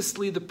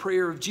seriously the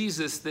prayer of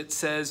Jesus that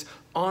says,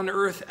 on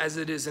earth as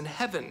it is in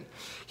heaven.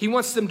 He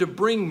wants them to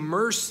bring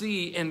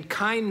mercy and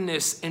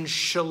kindness and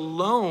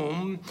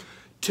shalom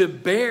to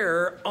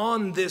bear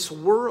on this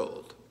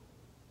world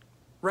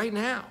right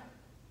now.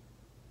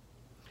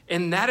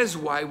 And that is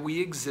why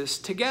we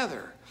exist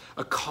together.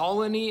 A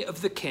colony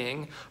of the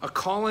King, a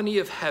colony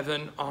of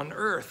heaven on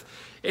earth.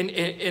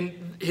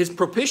 And his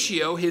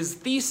propitio, his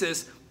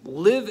thesis,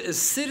 live as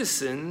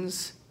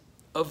citizens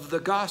of the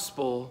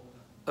gospel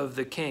of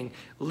the King.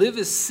 Live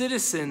as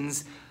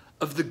citizens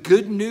of the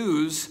good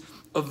news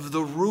of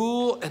the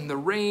rule and the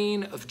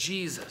reign of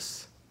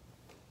Jesus.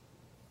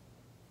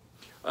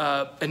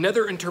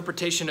 Another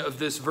interpretation of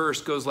this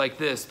verse goes like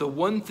this. The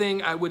one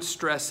thing I would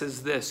stress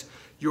is this: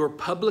 your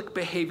public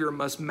behavior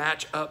must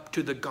match up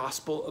to the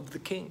gospel of the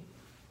King.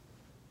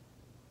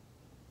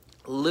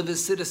 Live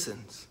as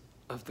citizens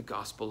of the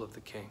gospel of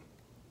the King.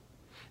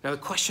 Now the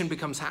question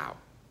becomes how?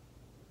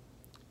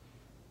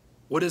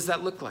 What does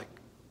that look like?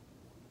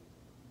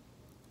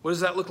 What does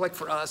that look like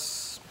for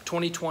us?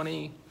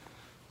 2020,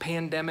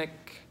 pandemic,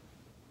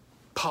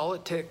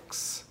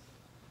 politics,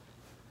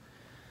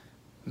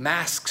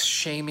 masks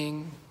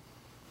shaming,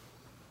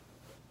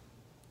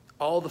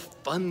 all the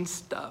fun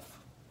stuff,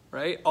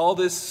 right? All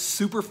this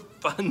super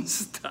fun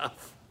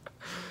stuff.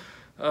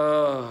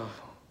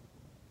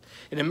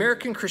 In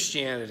American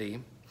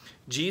Christianity,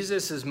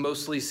 Jesus is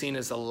mostly seen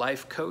as a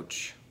life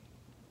coach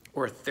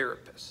or a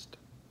therapist.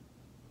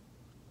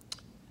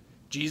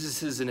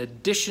 Jesus is an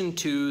addition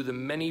to the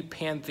many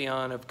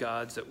pantheon of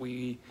gods that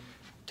we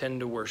tend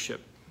to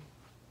worship,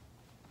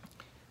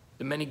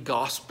 the many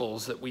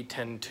gospels that we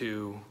tend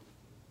to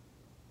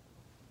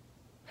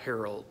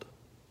herald.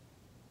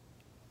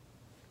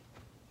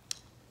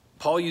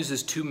 Paul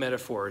uses two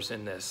metaphors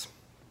in this,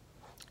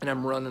 and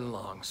I'm running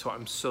along, so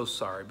I'm so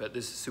sorry, but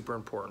this is super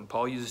important.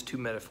 Paul uses two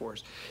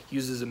metaphors. He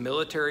uses a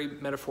military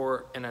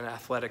metaphor and an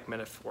athletic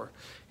metaphor.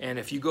 And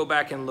if you go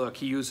back and look,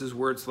 he uses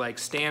words like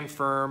stand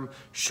firm,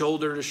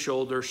 shoulder to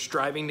shoulder,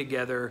 striving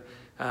together.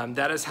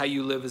 That is how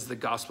you live as the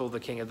gospel of the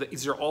king.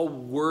 These are all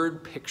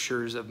word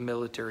pictures of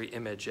military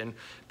image. And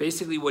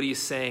basically what he's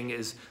saying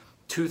is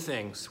two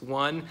things.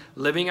 One,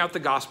 living out the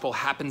gospel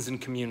happens in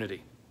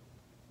community.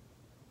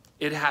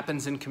 It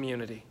happens in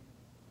community.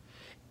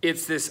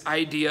 It's this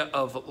idea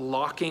of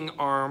locking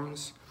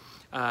arms,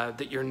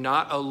 that you're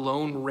not a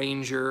lone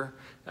ranger,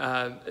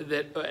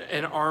 that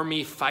an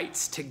army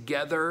fights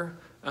together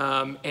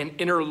and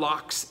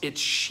interlocks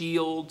its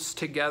shields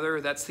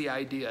together. That's the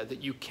idea,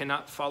 that you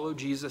cannot follow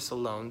Jesus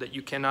alone, that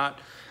you cannot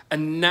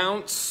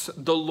announce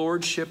the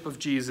lordship of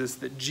Jesus,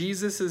 that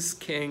Jesus is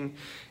king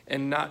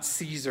and not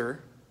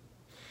Caesar.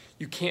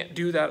 You can't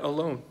do that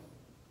alone.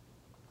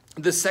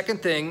 The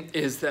second thing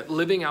is that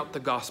living out the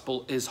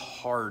gospel is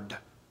hard.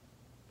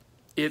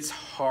 It's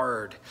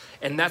hard.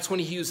 And that's when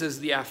he uses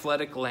the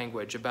athletic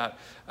language about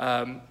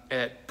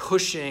at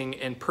pushing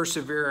and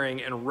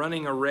persevering and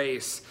running a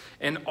race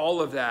and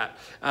all of that.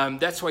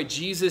 That's why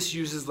Jesus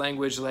uses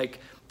language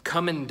like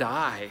come and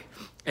die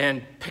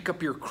and pick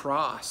up your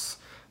cross,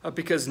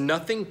 because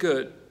nothing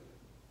good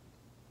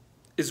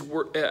is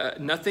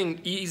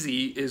nothing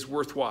easy is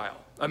worthwhile.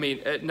 I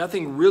mean,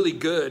 nothing really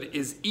good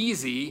is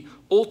easy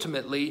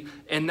ultimately,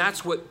 and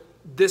that's what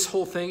this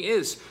whole thing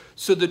is.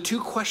 So the two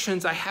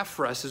questions I have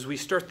for us as we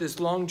start this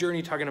long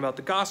journey talking about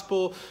the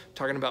gospel,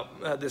 talking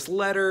about this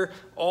letter,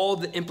 all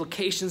the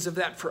implications of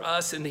that for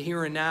us in the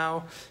here and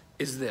now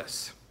is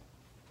this.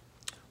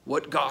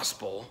 What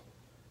gospel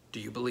do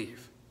you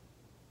believe?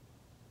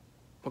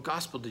 What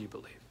gospel do you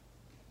believe?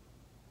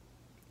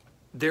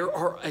 There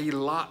are a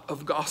lot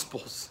of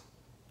gospels.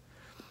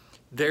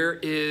 There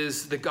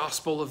is the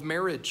gospel of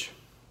marriage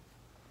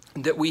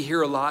that we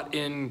hear a lot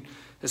in,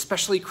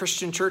 especially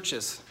Christian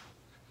churches.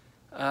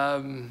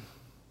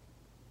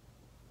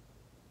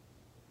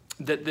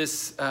 That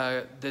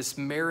this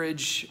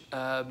marriage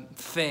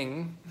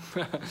thing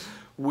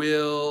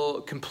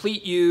will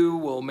complete you,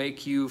 will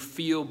make you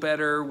feel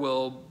better,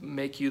 will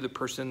make you the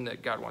person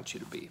that God wants you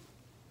to be.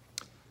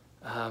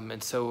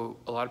 And so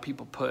a lot of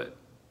people put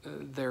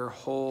their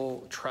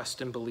whole trust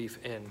and belief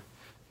in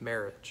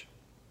marriage.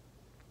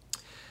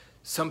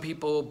 Some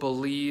people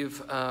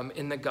believe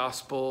in the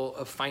gospel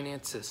of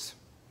finances.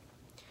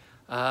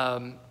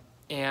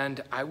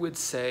 And I would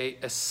say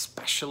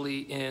especially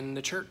in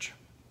the church.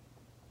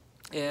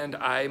 And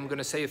I'm going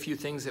to say a few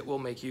things that will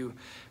make you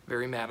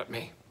very mad at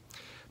me.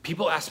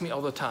 People ask me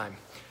all the time,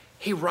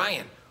 hey,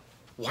 Ryan,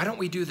 why don't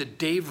we do the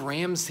Dave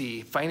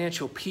Ramsey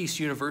Financial Peace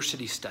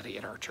University study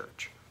at our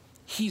church?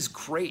 He's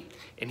great,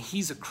 and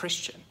he's a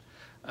Christian.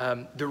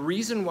 The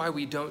reason why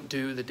we don't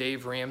do the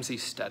Dave Ramsey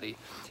study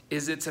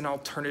is it's an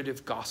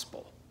alternative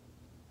gospel.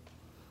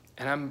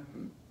 And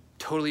I'm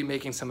totally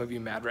making some of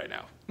you mad right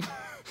now.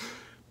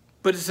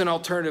 But it's an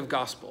alternative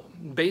gospel.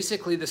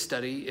 Basically, the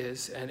study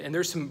is, and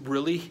there's some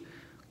really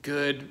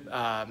good,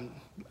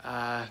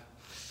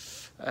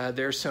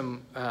 there's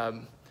some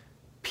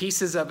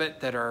pieces of it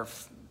that are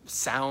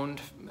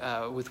sound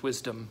with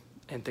wisdom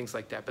and things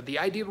like that. But the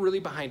idea really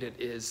behind it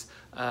is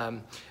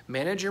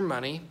manage your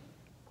money.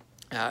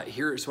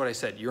 Here's what I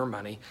said: your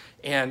money,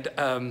 and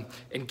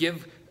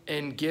give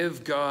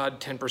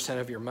God 10%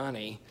 of your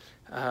money.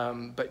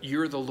 But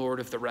you're the Lord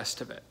of the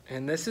rest of it.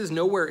 And this is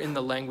nowhere in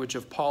the language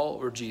of Paul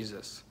or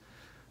Jesus.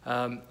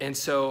 And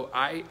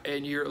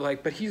you're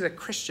like, but he's a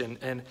Christian.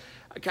 And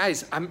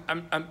guys,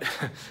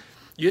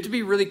 you have to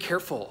be really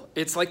careful.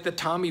 It's like the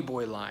Tommy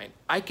Boy line.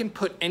 I can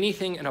put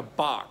anything in a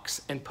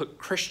box and put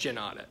Christian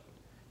on it.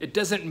 It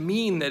doesn't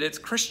mean that it's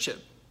Christian,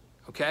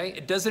 okay?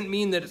 It doesn't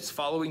mean that it's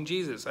following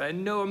Jesus. I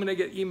know I'm going to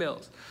get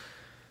emails.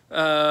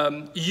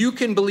 You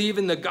can believe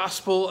in the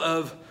gospel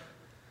of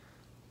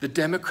the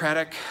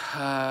Democratic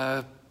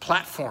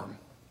platform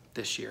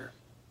this year.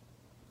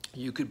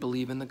 You could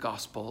believe in the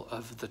gospel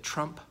of the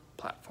Trump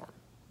platform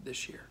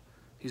this year.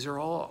 These are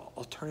all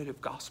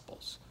alternative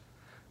gospels.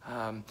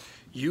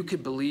 You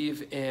could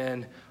believe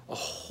in a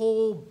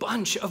whole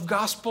bunch of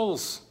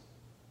gospels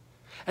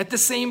at the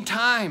same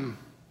time.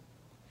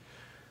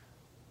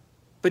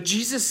 But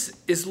Jesus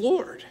is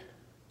Lord.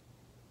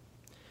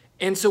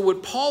 And so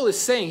what Paul is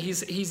saying,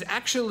 he's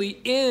actually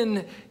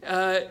in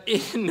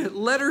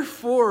letter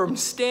form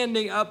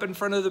standing up in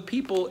front of the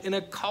people in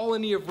a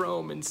colony of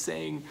Rome and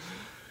saying,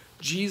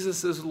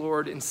 Jesus is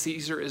Lord and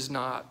Caesar is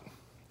not.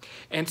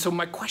 And so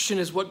my question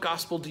is, what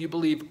gospel do you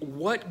believe?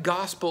 What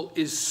gospel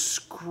is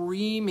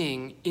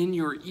screaming in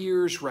your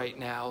ears right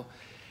now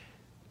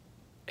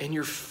and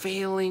you're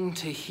failing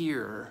to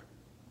hear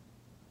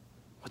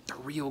what the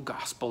real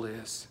gospel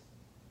is?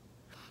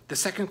 The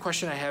second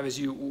question I have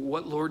is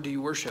what Lord do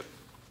you worship?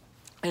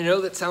 And I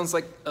know that sounds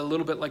like a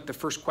little bit like the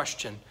first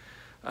question,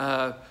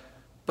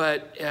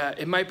 but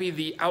it might be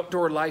the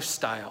outdoor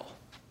lifestyle.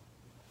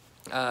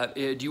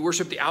 Do you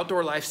worship the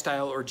outdoor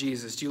lifestyle or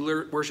Jesus? Do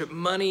you worship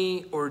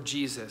money or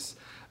Jesus?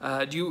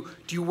 Do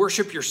you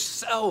worship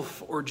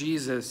yourself or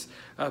Jesus?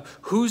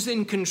 Who's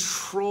in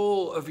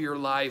control of your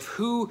life?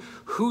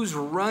 Who's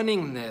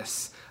running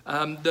this?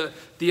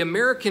 The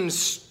American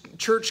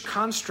church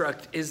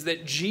construct is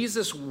that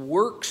Jesus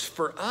works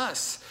for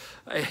us.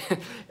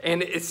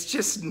 And it's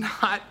just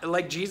not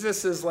like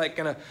Jesus is like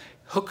going to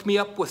hook me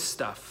up with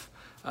stuff.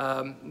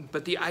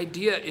 But the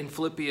idea in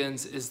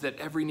Philippians is that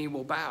every knee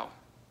will bow.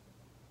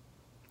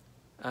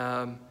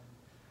 And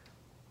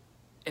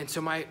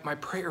so my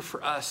prayer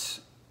for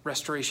us,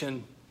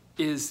 Restoration,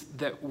 is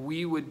that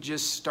we would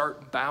just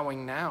start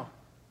bowing now.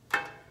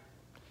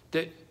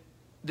 That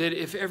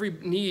if every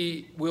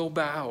knee will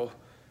bow,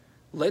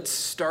 let's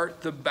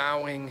start the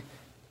bowing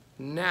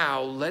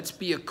now. Let's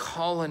be a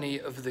colony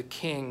of the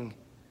King.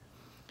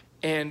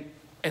 And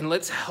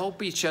let's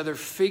help each other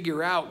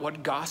figure out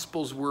what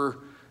gospels we're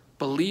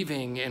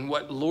believing and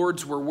what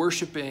lords we're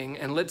worshiping,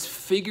 and let's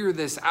figure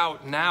this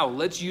out now.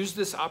 Let's use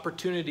this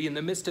opportunity in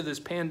the midst of this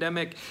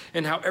pandemic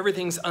and how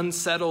everything's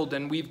unsettled,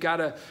 and we've got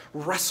to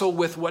wrestle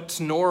with what's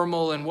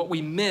normal and what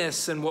we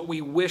miss and what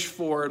we wish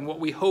for and what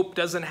we hope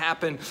doesn't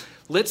happen.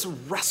 Let's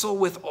wrestle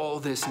with all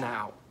this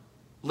now.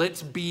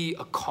 Let's be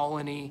a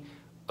colony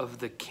of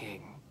the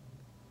King.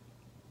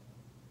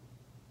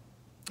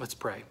 Let's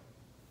pray.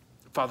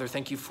 Father,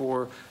 thank you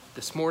for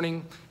this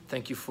morning.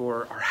 Thank you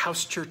for our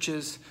house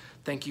churches.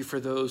 Thank you for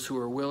those who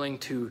are willing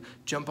to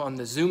jump on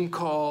the Zoom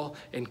call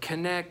and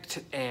connect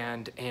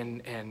and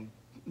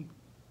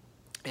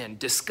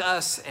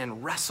discuss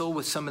and wrestle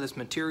with some of this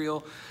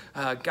material.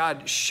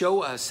 God,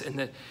 show us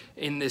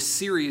in this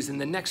series, in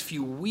the next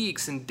few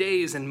weeks and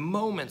days and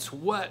moments,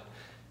 what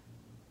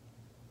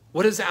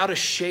is out of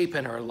shape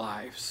in our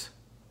lives?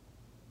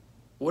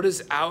 What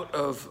is out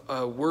of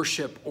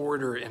worship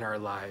order in our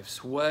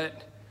lives?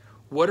 What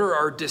are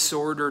our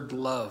disordered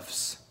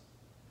loves?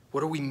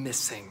 What are we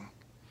missing?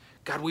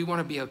 God, we want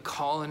to be a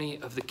colony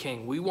of the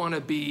King. We want to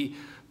be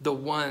the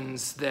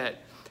ones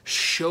that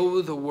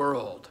show the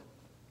world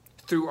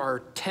through our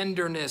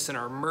tenderness and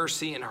our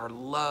mercy and our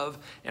love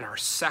and our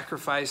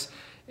sacrifice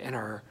and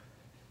our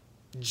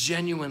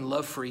genuine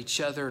love for each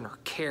other and our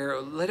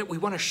care. We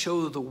want to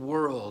show the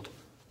world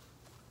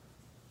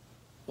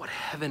what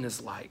heaven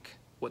is like,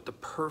 what the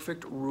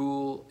perfect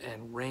rule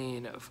and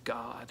reign of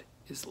God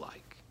is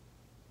like.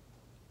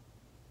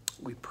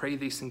 We pray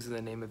these things in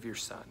the name of your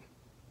Son,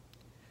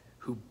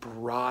 who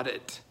brought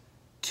it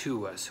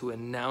to us, who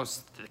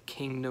announced the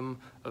kingdom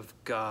of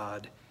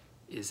God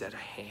is at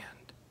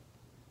hand.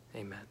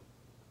 Amen.